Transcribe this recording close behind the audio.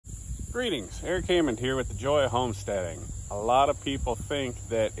Greetings, Eric Hammond here with the Joy of Homesteading. A lot of people think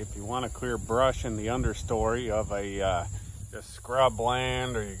that if you want to clear brush in the understory of a just scrub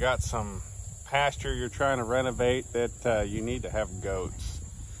land, or you got some pasture you're trying to renovate, that you need to have goats.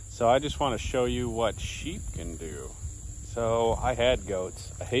 So I just want to show you what sheep can do. So I had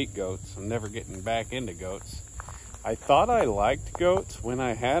goats. I hate goats. I'm never getting back into goats. I thought I liked goats when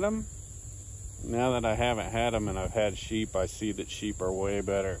I had them. Now that I haven't had them and I've had sheep, I see that sheep are way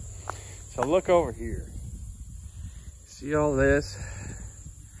better. So look over here. See all this?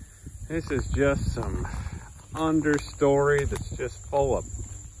 This is just some understory that's just full of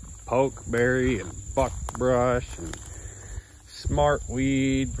pokeberry and buckbrush and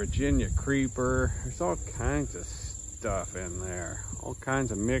smartweed, Virginia creeper. There's all kinds of stuff in there. All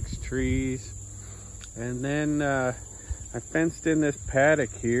kinds of mixed trees. And then I fenced in this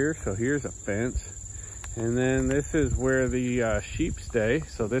paddock here. So here's a fence. And then this is where the sheep stay.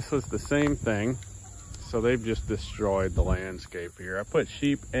 So this was the same thing. So they've just destroyed the landscape here. I put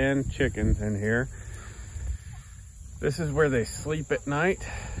sheep and chickens in here. This is where they sleep at night.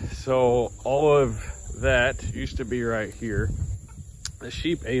 So all of that used to be right here. The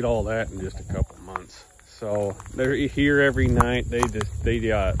sheep ate all that in just a couple months. So they're here every night.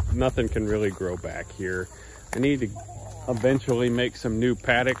 Nothing can really grow back here. I need to eventually make some new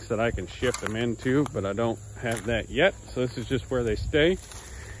paddocks that I can shift them into, but I don't have that yet. So this is just where they stay.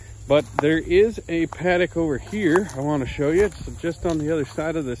 But there is a paddock over here I want to show you. It's just on the other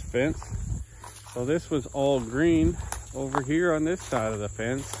side of this fence. So this was all green over here on this side of the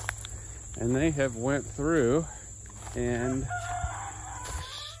fence, and they have went through and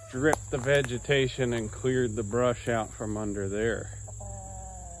stripped the vegetation and cleared the brush out from under there.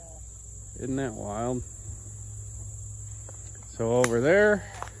 Isn't that wild? So over there,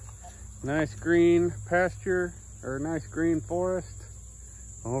 nice green pasture, or nice green forest.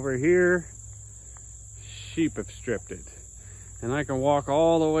 Over here, sheep have stripped it. And I can walk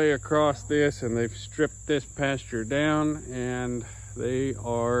all the way across this, and they've stripped this pasture down, and they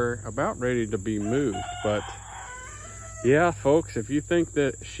are about ready to be moved. But yeah, folks, if you think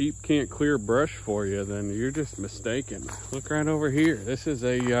that sheep can't clear brush for you, then you're just mistaken. Look right over here. This is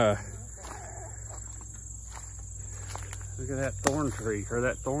a look at that thorn tree, or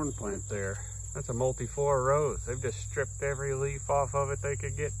that thorn plant there. That's a multiflora rose. They've just stripped every leaf off of it they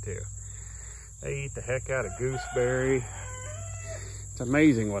could get to. They eat the heck out of gooseberry. It's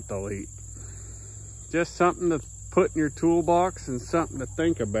amazing what they'll eat. Just something to put in your toolbox and something to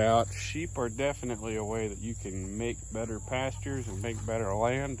think about. Sheep are definitely a way that you can make better pastures and make better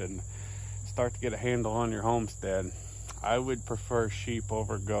land and start to get a handle on your homestead. I would prefer sheep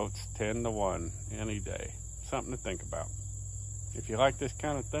over goats 10 to 1 any day. Something to think about. If you like this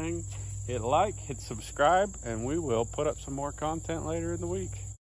kind of thing, hit like, hit subscribe, and we will put up some more content later in the week.